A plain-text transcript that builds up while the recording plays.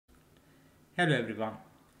Hello everyone.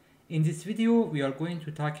 In this video we are going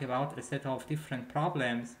to talk about a set of different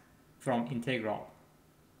problems from integral.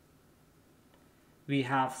 We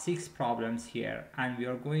have 6 problems here and we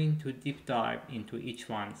are going to deep dive into each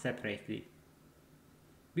one separately.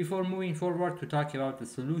 Before moving forward to talk about the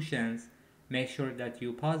solutions, make sure that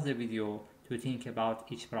you pause the video to think about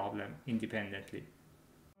each problem independently.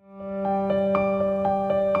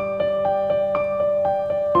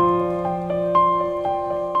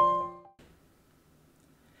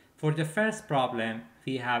 For the first problem,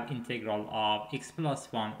 we have integral of x plus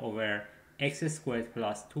 1 over x squared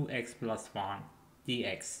plus 2x plus 1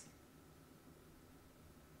 dx.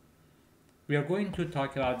 We are going to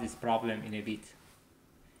talk about this problem in a bit.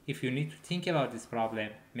 If you need to think about this problem,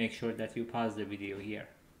 make sure that you pause the video here.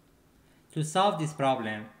 To solve this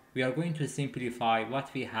problem, we are going to simplify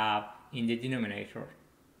what we have in the denominator.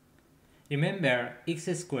 Remember, x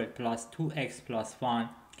squared plus 2x plus 1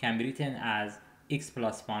 can be written as x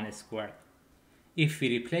plus 1 squared. If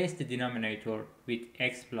we replace the denominator with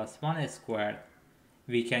x plus 1 squared,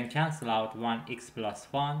 we can cancel out 1x plus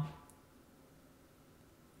 1,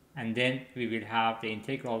 and then we will have the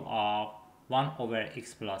integral of 1 over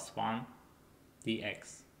x plus 1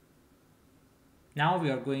 dx. Now we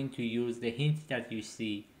are going to use the hint that you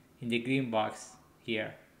see in the green box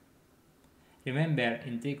here. Remember,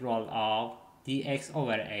 integral of dx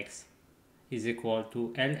over x is equal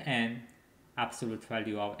to ln absolute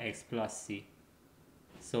value of x plus c.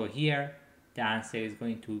 So here the answer is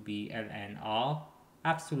going to be ln of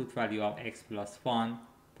absolute value of x plus 1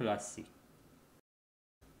 plus c.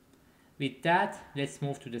 With that, let's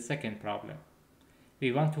move to the second problem.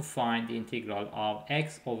 We want to find the integral of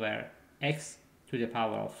x over x to the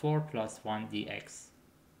power of 4 plus 1 dx.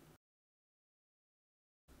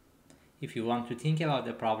 If you want to think about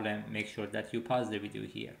the problem, make sure that you pause the video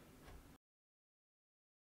here.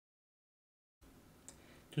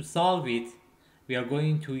 To solve it, we are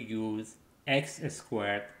going to use x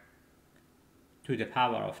squared to the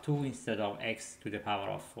power of 2 instead of x to the power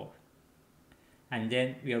of 4. And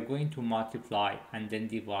then we are going to multiply and then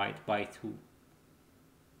divide by 2.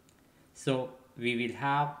 So we will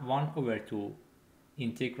have 1 over 2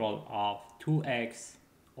 integral of 2x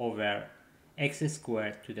over x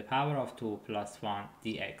squared to the power of 2 plus 1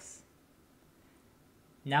 dx.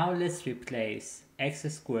 Now let's replace x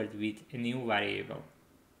squared with a new variable.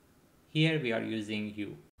 Here we are using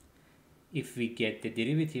u. If we get the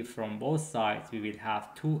derivative from both sides, we will have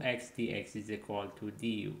 2x dx is equal to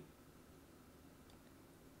du.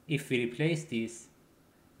 If we replace this,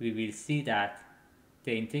 we will see that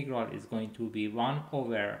the integral is going to be 1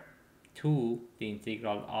 over 2 the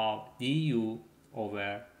integral of du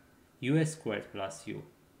over u squared plus u.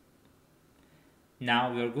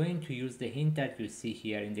 Now we are going to use the hint that you see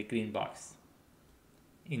here in the green box.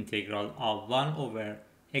 Integral of 1 over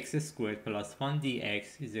x squared plus 1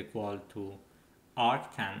 dx is equal to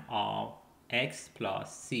arctan of x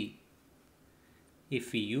plus c.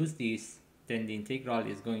 If we use this, then the integral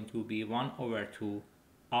is going to be 1 over 2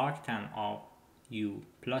 arctan of u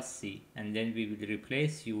plus c, and then we will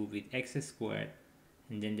replace u with x squared,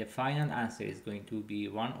 and then the final answer is going to be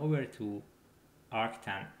 1 over 2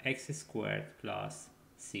 arctan x squared plus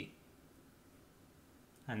c.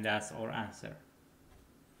 And that's our answer.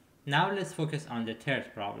 Now let's focus on the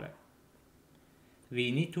third problem.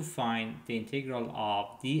 We need to find the integral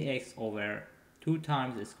of dx over 2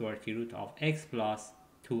 times the square root of x plus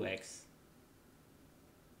 2x.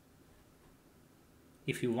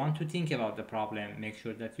 If you want to think about the problem, make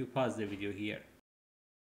sure that you pause the video here.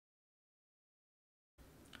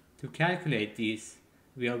 To calculate this,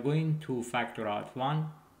 we are going to factor out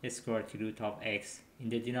 1 square root of x in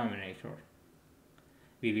the denominator.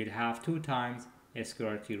 We will have 2 times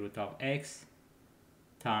square root of x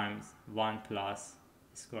times 1 plus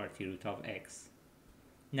square root of x.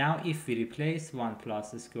 Now if we replace 1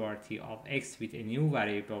 plus square root of x with a new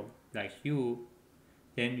variable like u,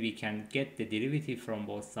 then we can get the derivative from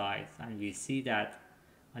both sides, and we see that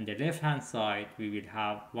on the left hand side we will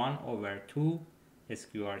have 1 over 2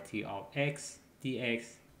 square root of x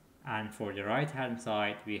dx, and for the right hand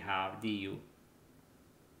side we have du.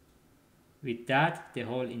 With that, the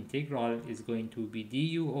whole integral is going to be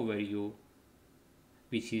du over u,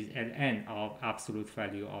 which is ln of absolute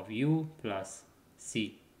value of u plus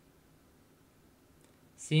c.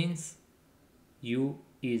 Since u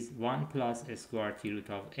is 1 plus square root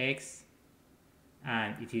of x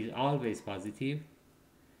and it is always positive,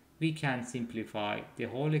 we can simplify the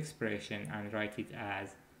whole expression and write it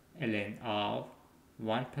as ln of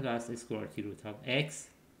 1 plus square root of x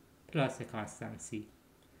plus a constant c.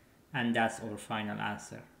 And that's our final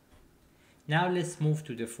answer. Now let's move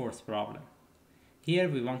to the fourth problem. Here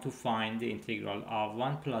we want to find the integral of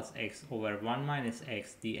 1 plus x over 1 minus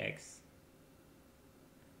x dx.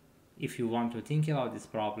 If you want to think about this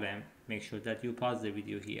problem, make sure that you pause the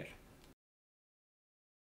video here.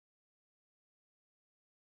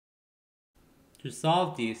 To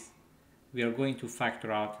solve this, we are going to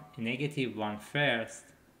factor out a negative 1 first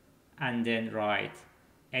and then write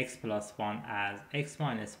x plus 1 as x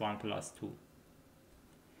minus 1 plus 2.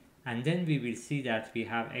 And then we will see that we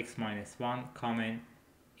have x minus 1 common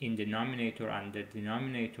in the numerator and the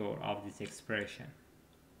denominator of this expression.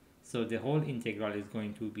 So the whole integral is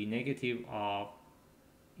going to be negative of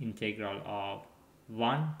integral of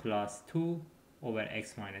 1 plus 2 over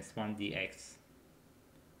x minus 1 dx.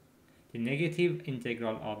 The negative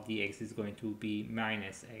integral of dx is going to be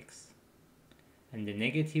minus x. And the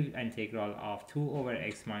negative integral of 2 over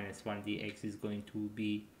x minus 1 dx is going to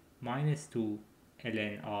be minus 2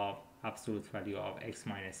 ln of absolute value of x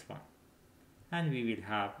minus 1. And we will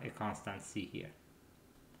have a constant c here.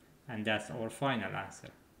 And that's our final answer.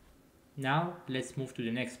 Now let's move to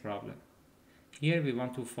the next problem. Here we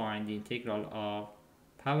want to find the integral of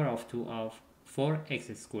power of 2 of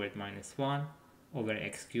 4x squared minus 1 over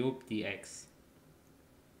x cubed dx.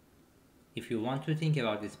 If you want to think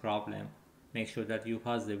about this problem, make sure that you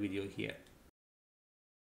pause the video here.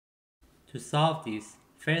 To solve this,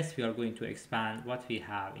 first we are going to expand what we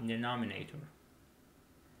have in the denominator.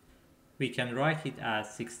 We can write it as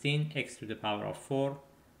 16x to the power of 4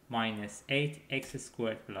 minus 8x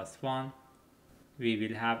squared plus 1. We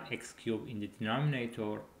will have x cubed in the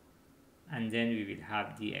denominator and then we will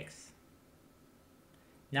have dx.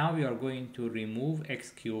 Now we are going to remove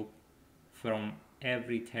x cubed from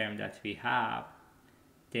every term that we have.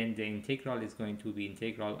 Then the integral is going to be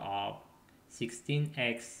integral of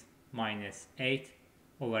 16x minus 8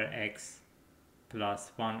 over x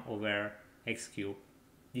plus 1 over x cubed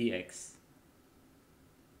dx.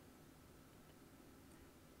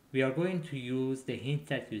 We are going to use the hint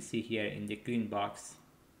that you see here in the green box.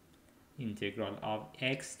 Integral of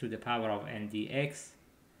x to the power of n dx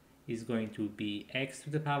is going to be x to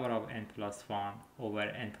the power of n plus 1 over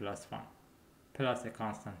n plus 1 plus a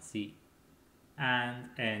constant c, and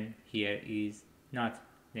n here is not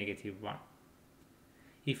negative 1.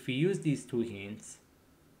 If we use these two hints,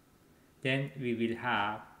 then we will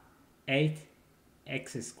have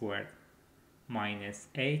 8x squared minus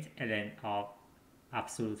 8 ln of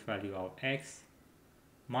absolute value of x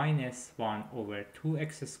minus 1 over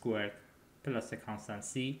 2x squared plus a constant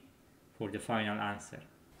c for the final answer.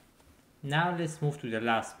 Now let's move to the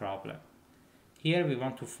last problem. Here we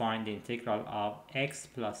want to find the integral of x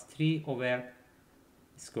plus 3 over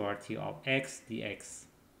SQRT of x dx.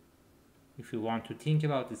 If you want to think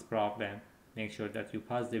about this problem, make sure that you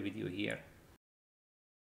pause the video here.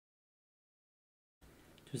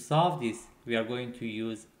 To solve this, we are going to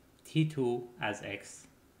use t2 as x,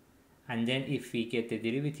 and then if we get the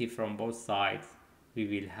derivative from both sides, we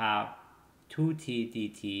will have 2t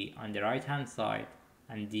dt on the right hand side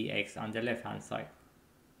and dx on the left hand side.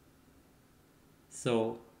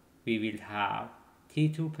 So we will have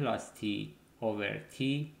t2 plus t over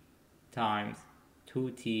t times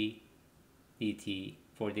 2t dt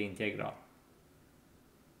for the integral.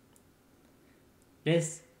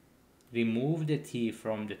 Let's remove the t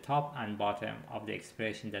from the top and bottom of the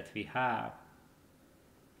expression that we have,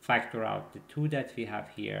 factor out the 2 that we have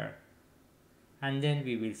here, and then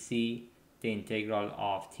we will see the integral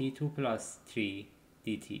of t2 plus 3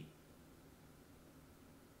 dt.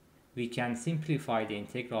 We can simplify the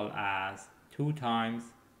integral as 2 times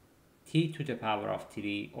t to the power of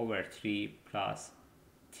 3 over 3 plus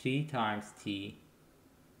 3 times t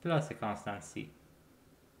plus a constant c.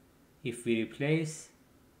 If we replace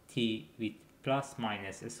t with plus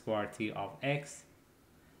minus SQRT of x,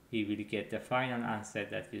 we will get the final answer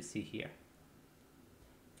that you see here.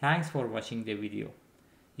 Thanks for watching the video.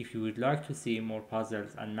 If you would like to see more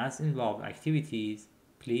puzzles and math involved activities,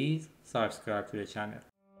 please subscribe to the channel.